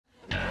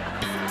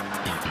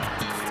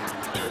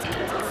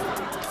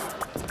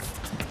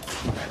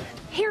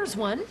Here's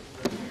one.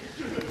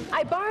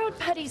 I borrowed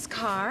Putty's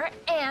car,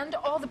 and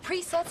all the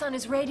presets on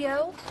his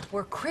radio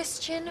were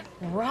Christian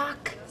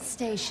rock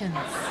stations.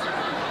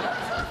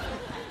 I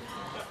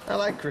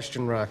like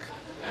Christian rock.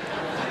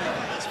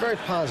 It's very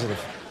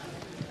positive.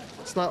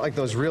 It's not like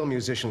those real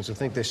musicians who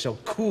think they're so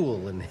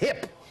cool and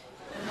hip.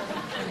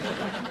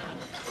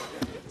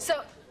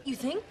 So, you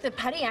think that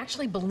Putty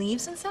actually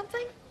believes in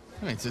something?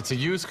 I mean, it's a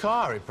used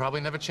car. He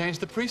probably never changed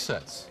the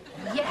presets.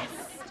 Yes,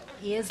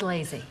 he is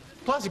lazy.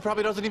 Plus, he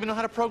probably doesn't even know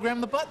how to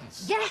program the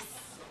buttons. Yes,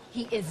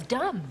 he is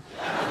dumb.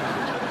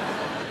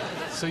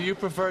 So you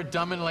prefer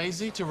dumb and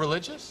lazy to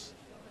religious?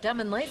 Dumb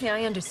and lazy,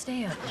 I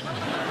understand.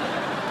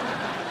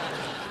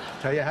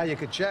 Tell you how you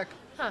could check.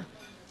 Huh.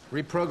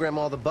 Reprogram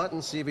all the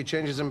buttons, see if he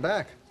changes them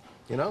back.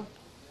 You know?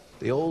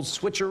 The old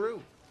switcheroo.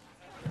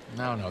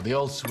 No, the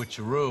old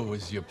switcheroo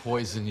is you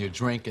poison your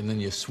drink and then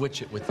you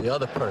switch it with the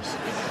other person.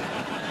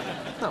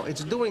 No,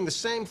 it's doing the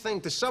same thing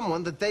to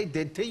someone that they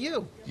did to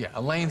you. Yeah,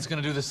 Elaine's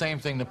gonna do the same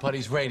thing to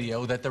Putty's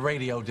radio that the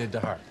radio did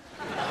to her.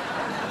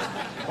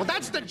 Well,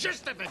 that's the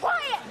gist of it.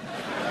 Quiet!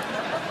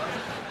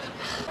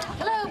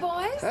 Hello,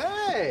 boys.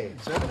 Hey,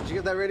 so did you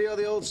get that radio,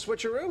 the old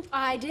switcheroo?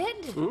 I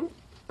did. Hmm?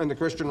 And the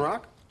Christian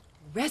rock?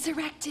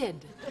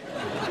 Resurrected.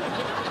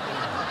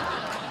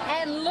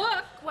 And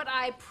look what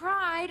I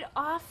pried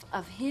off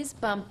of his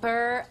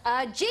bumper.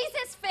 A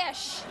Jesus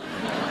fish.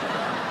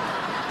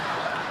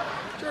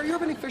 Jerry, you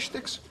have any fish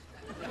sticks?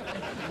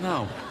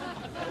 No.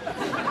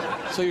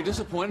 So you're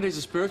disappointed he's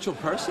a spiritual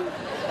person?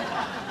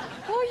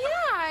 Well,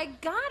 yeah, I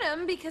got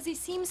him because he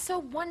seems so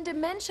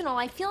one-dimensional.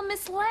 I feel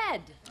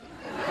misled.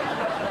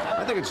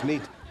 I think it's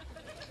neat.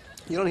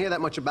 You don't hear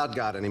that much about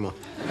God anymore.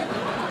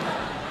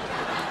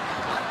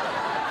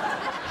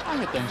 I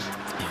get things.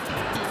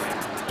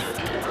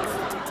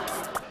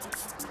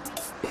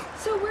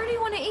 So where do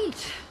you want to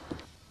eat?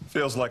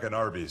 Feels like an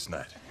Arby's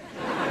night.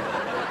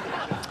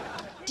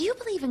 Do you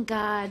believe in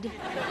God?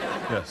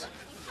 Yes.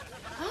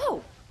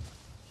 Oh,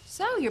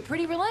 so you're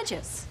pretty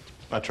religious.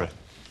 That's right.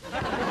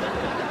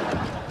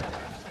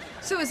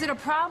 So is it a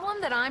problem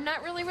that I'm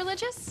not really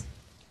religious?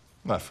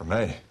 Not for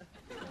me.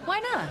 Why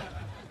not?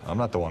 I'm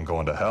not the one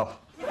going to hell.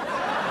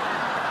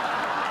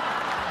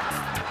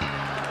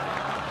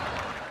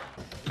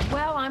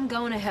 Well, I'm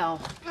going to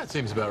hell. That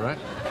seems about right.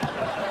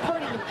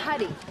 According to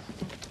Putty.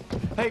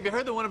 Hey, have you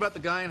heard the one about the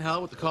guy in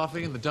hell with the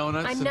coffee and the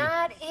donuts? I'm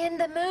not in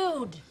the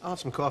mood. I'll have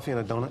some coffee and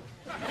a donut.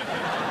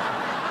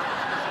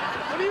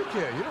 What do you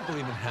care? You don't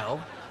believe in hell.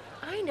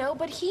 I know,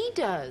 but he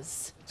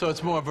does. So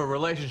it's more of a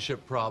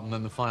relationship problem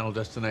than the final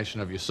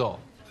destination of your soul.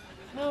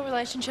 Well,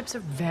 relationships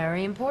are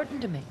very important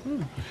to me.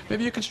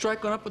 Maybe you can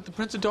strike one up with the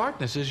Prince of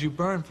Darkness as you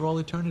burn for all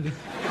eternity.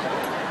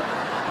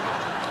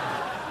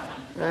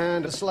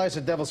 And a slice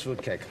of devil's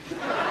food cake.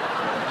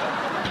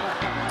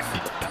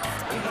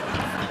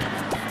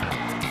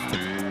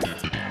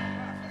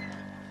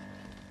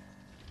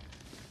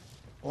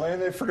 Elaine,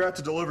 they forgot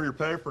to deliver your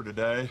paper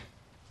today.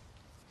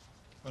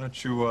 Why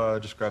don't you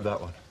just grab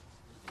that one?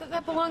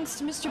 That belongs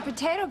to Mr.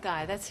 Potato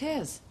Guy. That's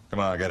his.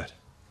 Come on, get it.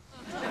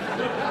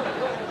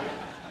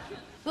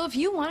 Well, if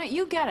you want it,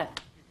 you get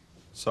it.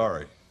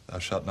 Sorry, thou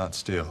shalt not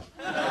steal.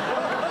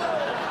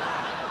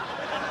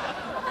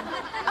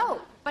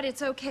 Oh, but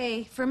it's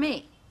okay for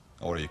me.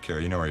 Oh, what do you care?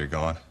 You know where you're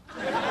going.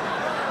 All right,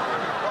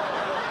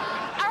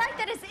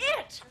 that is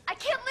it. I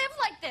can't live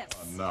like this.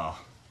 No.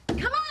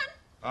 Come on.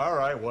 All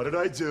right, what did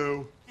I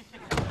do?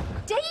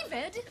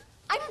 David,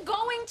 I'm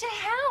going to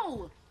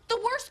hell. The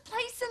worst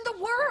place in the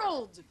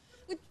world.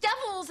 With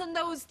devils and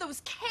those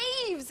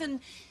caves and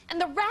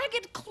the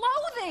ragged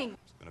clothing.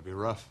 It's gonna be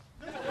rough.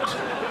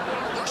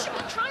 You should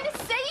be trying to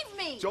save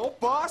me. Don't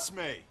boss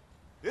me.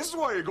 This is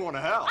why you're going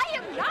to hell. I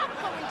am not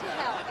going to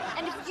hell.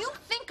 And if you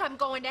think I'm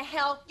going to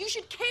hell, you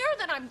should care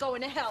that I'm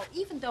going to hell,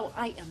 even though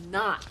I am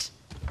not.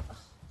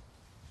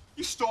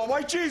 You stole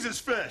my Jesus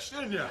fish,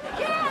 didn't you?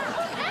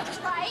 Yeah, that's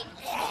right.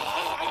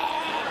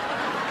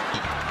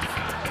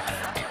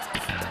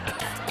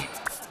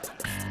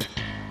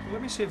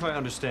 Let me see if I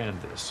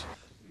understand this.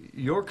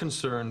 You're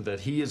concerned that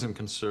he isn't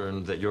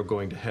concerned that you're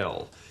going to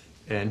hell,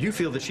 and you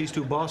feel that she's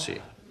too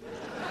bossy.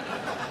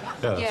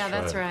 Yeah,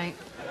 that's right.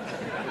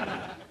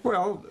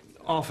 Well,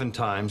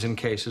 oftentimes in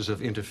cases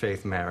of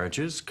interfaith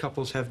marriages,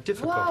 couples have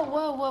difficulty.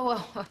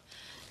 Whoa.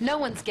 No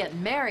one's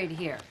getting married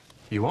here.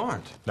 You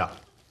aren't? No.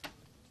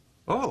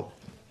 Oh.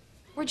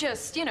 We're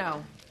just, you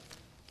know,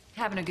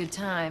 having a good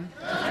time.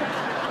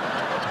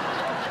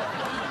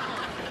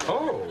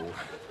 Oh.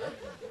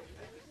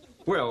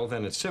 Well,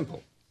 then it's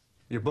simple.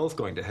 You're both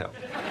going to hell.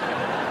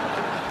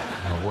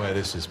 No way,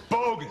 this is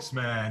bogus,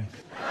 man.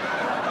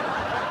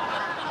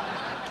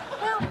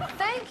 Well,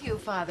 thank you,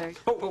 Father.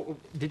 Oh,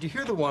 did you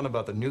hear the one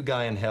about the new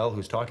guy in hell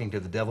who's talking to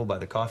the devil by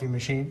the coffee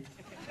machine?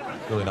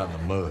 Really not in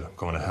the mood. I'm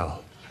going to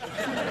hell.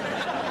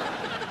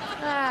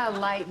 Ah,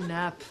 lighten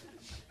up.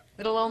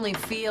 It'll only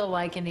feel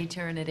like an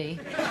eternity.